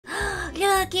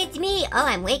look, it's me. Oh,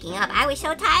 I'm waking up. I was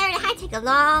so tired, I had to take a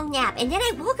long nap. And then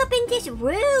I woke up in this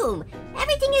room.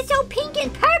 Everything is so pink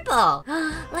and purple.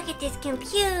 Look at this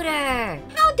computer.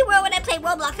 How in the world would I play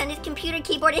Roblox on this computer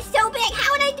keyboard? It's so big.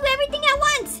 How would I do everything at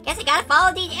once? Guess I gotta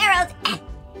follow these arrows.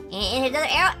 And another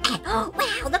arrow. Oh,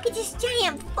 wow, look at this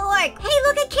giant fork. Hey,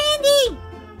 look at candy.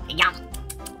 Yum.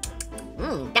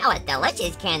 That was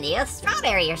delicious candy. It was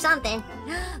strawberry or something.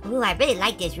 Ooh, I really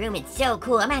like this room. It's so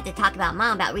cool. I'm gonna have to talk about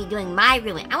Mom about redoing my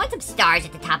room. I want some stars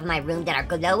at the top of my room that are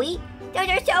glowy. Those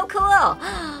are so cool.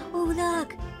 Oh,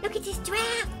 look. Look at this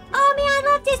giraffe. Oh, man,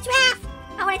 I love this giraffe.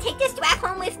 I want to take this giraffe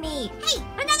home with me. Hey,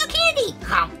 another candy.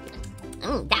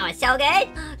 That was so good.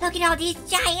 Look at all these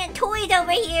giant toys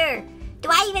over here. Do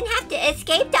I even have to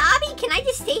escape the obby? Can I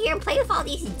just stay here and play with all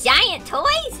these giant toys?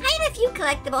 I have a few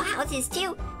collectible houses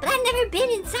too, but I've never been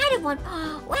inside of one.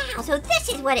 Wow, so this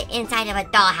is what an inside of a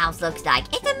dollhouse looks like.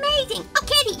 It's amazing. Oh,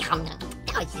 kitty.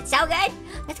 That was so good.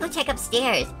 Let's go check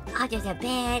upstairs. Oh, there's a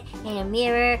bed and a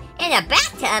mirror and a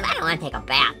bathtub. I don't want to take a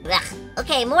bath. Ugh.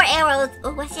 Okay, more arrows.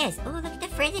 Oh, what's this? Oh, look at the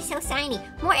fridge. It's so shiny.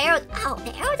 More arrows. Oh,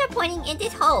 the arrows are pointing in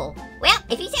this hole. Well,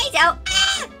 if you say so.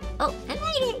 Ah! Oh, I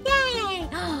made it. Yay.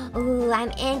 Oh, I'm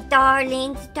in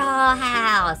Darling's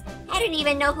dollhouse. I don't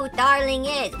even know who Darling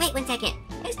is. Wait 1 second.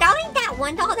 Is Darling that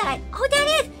one doll that I... Oh, that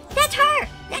is. That's her.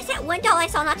 That's that one doll I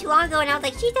saw not too long ago, and I was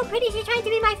like, she's so pretty. She's trying to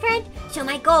be my friend. So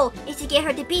my goal is to get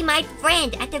her to be my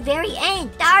friend at the very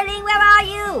end. Darling, where are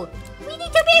you? We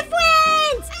need to be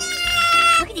friends.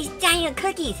 Ah! Look at these giant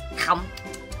cookies.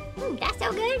 That's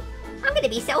so good. I'm gonna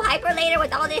be so hyper later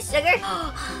with all this sugar.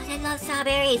 Oh, I love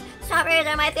strawberries. Strawberries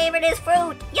are my favorite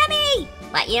fruit. Yummy!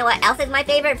 But you know what else is my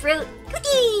favorite fruit?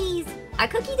 Cookies! Are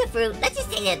cookies a fruit? Let's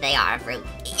just say that they are a fruit.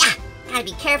 Yeah! Gotta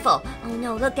be careful. Oh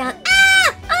no, look down.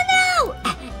 Ah! Oh no!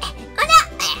 Oh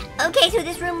no! Okay, so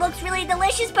this room looks really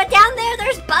delicious, but down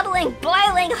there's bubbling,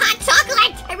 boiling hot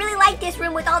chocolate! I really like this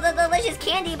room with all the delicious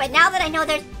candy, but now that I know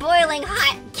there's boiling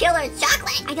hot killer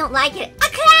chocolate, I don't like it. A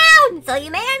clown! So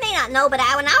you may or may not know, but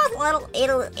when I was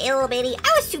little bitty,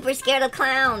 I was super scared of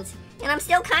clowns. And I'm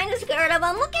still kind of scared of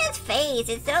him. Look at his face.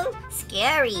 It's so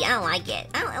scary. I don't like it.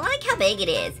 I like how big it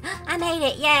is. I made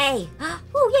it. Yay.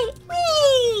 Ooh, yay.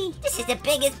 Whee! This is the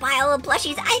biggest pile of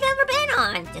plushies I've ever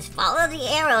been on. Just follow the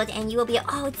arrows and you will be...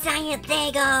 Oh, giant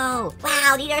Lego.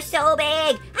 Wow, these are so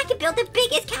big. I can build the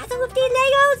biggest castle with these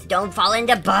Legos. Don't fall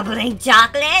into bubbling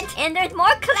chocolate. And there's more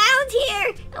clowns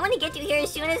here. I want to get you here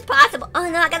as soon as possible. Oh,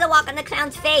 no, I got to walk on the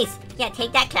clown's face. Yeah,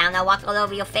 take that, clown. I'll walk all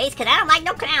over your face because I don't like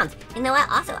no clowns. You know what?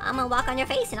 Also, I'm going to walk on your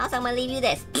face, and also I'm going to leave you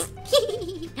this.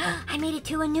 I made it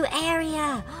to a new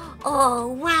area. Oh,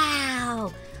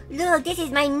 wow. Look, this is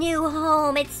my new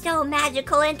home. It's so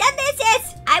magical and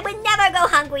delicious. I would never go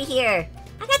hungry here.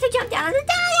 I got to jump down on the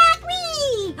diet.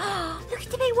 Whee! Look at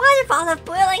the big waterfall of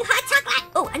boiling hot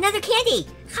chocolate. Oh, another candy.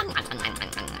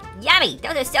 Yummy.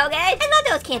 Those are so good. I love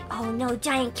those candies. Oh, no,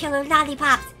 giant killer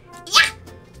lollipops. Yeah.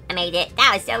 I made it.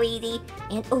 That was so easy.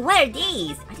 And oh, what are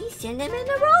these? Are these cinnamon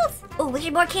rolls? Oh, there's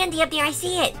more candy up there. I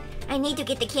see it. I need to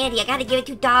get the candy. I gotta give it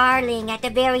to Darling at the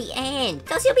very end.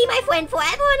 So she'll be my friend forever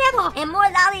and ever. And more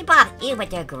lollipops. Ew, but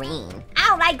they're green. I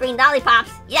don't like green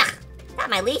lollipops. Yuck. That's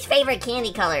my least favorite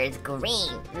candy color is green.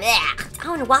 Blech. I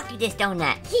want to walk through this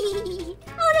donut.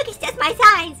 Oh, look, it's just my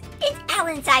size. It's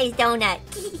Alan-sized donut.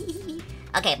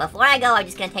 Okay, before I go, I'm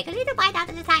just gonna take a little bite out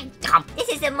of the side. This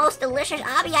is the most delicious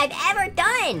obby I've ever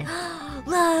done.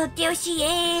 Look, there she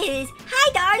is.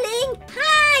 Hi, Darling.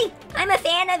 Hi. I'm a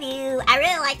fan of you. I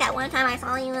really like that one time I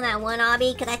saw you in that one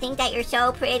obby because I think that you're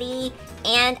so pretty.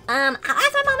 And I'll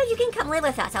ask my mom if you can come live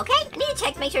with us, okay? I need to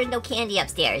check to make sure there's no candy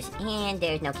upstairs. And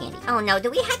there's no candy. Oh no, do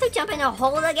we have to jump in a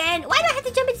hole again? Why do I have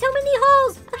to jump in so many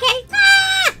holes? Okay.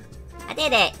 Ah! I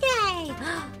did it. Yay.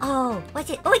 Oh, what's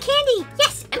it? Oh, a candy.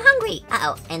 Yes, I'm hungry.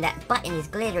 Uh-oh, and that button is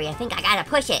glittery. I think I gotta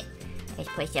push it. Let's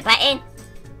push the button.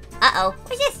 Uh-oh,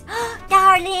 what's this?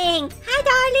 Darling. Hi,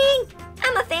 Darling.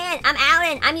 I'm a fan. I'm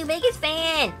Alan. I'm your biggest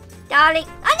fan. Darling.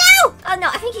 Oh, no. Oh, no,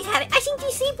 I think I think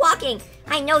he's sleepwalking.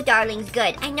 I know Darling's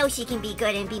good. I know she can be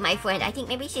good and be my friend. I think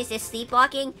maybe she's just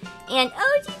sleepwalking. And,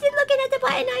 oh, she's just looking at the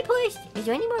button I pushed. Is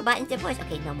there any more buttons to push?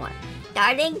 Okay, no more.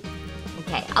 Darling.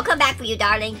 Okay, I'll come back for you,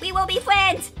 Darling. We will be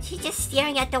friends. She's just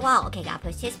staring at the wall. Okay, gotta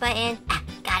push this button. Ah,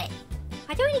 got it.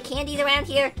 Are there any candies around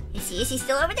here? Is she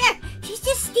still over there? She's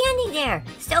just standing there,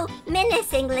 so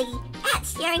menacingly,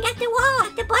 staring at the wall,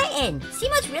 at the button. She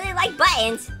must really like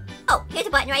buttons. Oh, here's a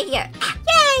button right here. Ah,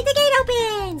 yay, the gate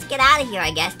opens. Get out of here,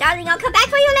 I guess. Darling, I'll come back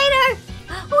for you later.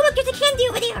 Oh, look, there's a candy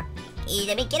over there.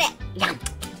 Let me get it. Yum.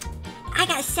 I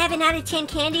got 7 out of 10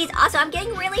 candies. Also, I'm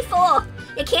getting really full.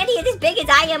 The candy is as big as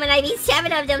I am, and I've eaten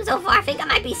 7 of them so far. I think I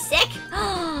might be sick.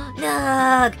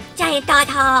 Look, giant dot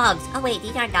hogs. Oh wait,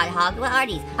 these aren't dot hogs. What are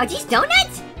these? Are these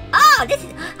donuts? Oh, this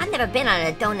is. I've never been on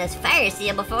a donuts Ferris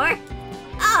wheel before.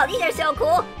 Oh, these are so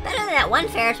cool. Better than that one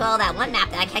Ferris wheel, that one map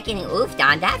that I kept getting oofed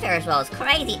on. That Ferris wheel is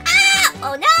crazy. Ah!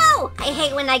 Oh no! I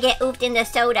hate when I get oofed in the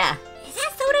soda. Is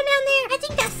that soda down there? I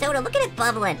think that's soda. Look at it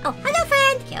bubbling. Oh, hello,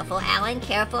 friend. Careful, Alan.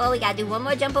 Careful. We gotta do one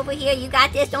more jump over here. You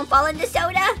got this. Don't fall into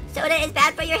soda. Soda is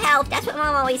bad for your health. That's what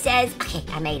Mom always says. Okay,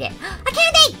 I made it. A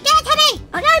candy! Give it to me!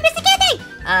 Oh no, I missed the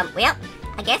candy! Well,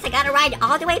 I guess I gotta ride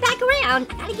all the way back around.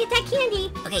 I gotta get that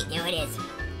candy. Okay, there it is.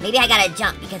 Maybe I gotta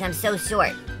jump because I'm so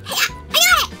short. Hey, I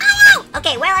got it! Oh no!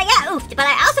 Okay, well, I got oofed, but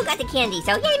I also got the candy,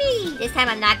 so yay me! This time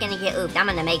I'm not gonna get oofed. I'm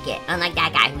gonna make it. Unlike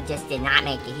that guy who just did not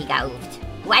make it. He got oofed.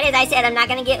 Why did I say I'm not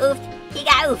gonna get oofed? He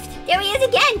got oofed. There he is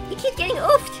again. He keeps getting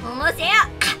oofed. Almost there.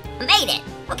 Ah, I made it.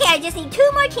 Okay, I just need 2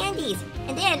 more candies.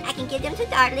 And then I can give them to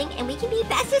Darling and we can be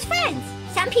bestest friends.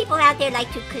 Some people out there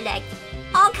like to collect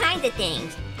all kinds of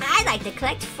things. I like to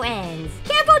collect friends.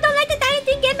 Careful, don't let the giant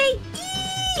thing get me.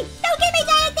 Eee! Don't get me,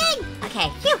 giant thing. Okay,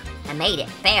 phew. I made it.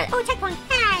 Barely. Oh, checkpoint.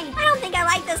 Hi. I don't think I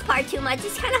like this part too much.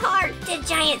 It's kind of hard. The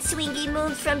giant swingy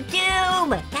moves from doom.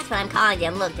 That's what I'm calling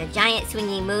them. Look, the giant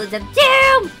swingy moves of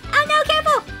doom. Oh no,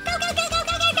 careful. Go, go, go, go,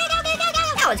 go, go, go, go, go, go, go.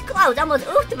 That was close. Almost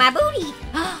oofed my booty.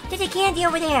 There's a candy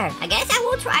over there. I guess I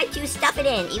will try to stuff it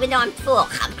in, even though I'm full.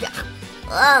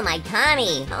 Oh, my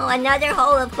tummy. Oh, another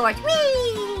hole, of course.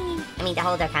 Whee! I mean, the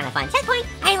holes are kind of fun. Checkpoint.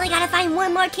 I only gotta find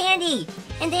 1 more candy.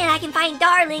 And then I can find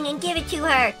Darling and give it to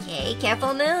her. Okay,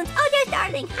 careful, Moons. Oh, there's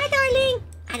Darling. Hi, Darling.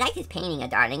 I like this painting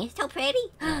of Darling. It's so pretty.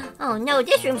 Oh, no,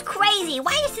 this room's crazy.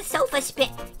 Why is the sofa spin?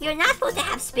 You're not supposed to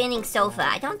have spinning sofa.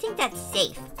 I don't think that's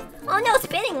safe. Oh, no,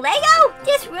 spinning Lego?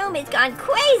 This room has gone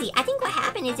crazy. I think what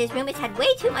happened is this room has had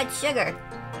way too much sugar.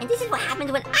 And this is what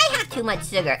happens when I have too much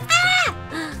sugar.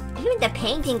 Ah! Even the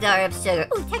paintings are of sugar.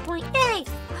 Ooh, checkpoint. Yay.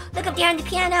 Look up there on the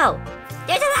piano.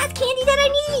 There's a last candy that I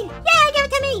need! Yeah, give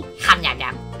it to me! Hum, nom,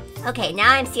 nom. Okay,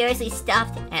 now I'm seriously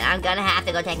stuffed, and I'm gonna have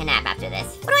to go take a nap after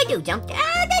this. What do I do? Jump?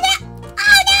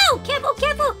 Oh no! Careful,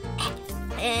 careful!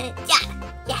 Yeah.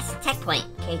 Yes, checkpoint.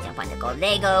 Okay, jump on the gold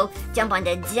Lego, jump on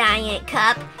the giant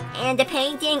cup, and the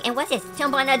painting, and what's this?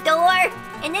 Jump on a door,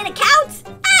 and then a couch!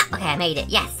 Ah! Okay, I made it.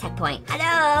 Yes, checkpoint.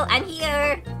 Hello, I'm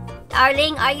here.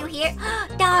 Darling, are you here?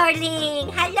 Darling!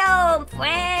 Hello,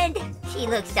 friend! She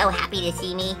looks so happy to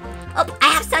see me. Oh, I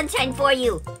have sunshine for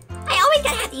you. I always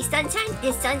gotta have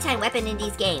this sunshine weapon in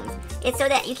these games. It's so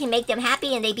that you can make them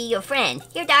happy and they be your friend.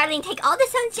 Here, Darling, take all the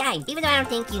sunshine. Even though I don't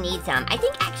think you need some. I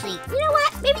think actually, you know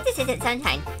what? Maybe this isn't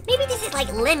sunshine. Maybe this is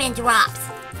like lemon drops.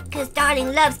 Because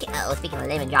Darling loves oh, speaking of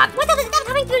lemon drops. What the stuff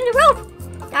coming through the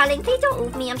roof? Darling, please don't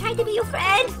oof me. I'm trying to be your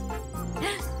friend.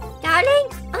 Darling?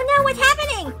 Oh no, what's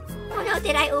happening? Oh no,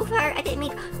 did I oof her? I didn't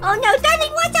mean... Oh no,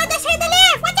 Darling, watch out, the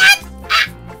chandelier! Watch out!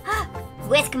 Ah!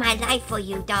 Risk my life for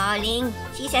you, Darling.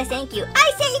 She says thank you.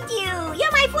 I saved you!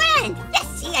 You're my friend! Yes,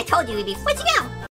 see, I told you we'd be... Where'd you go?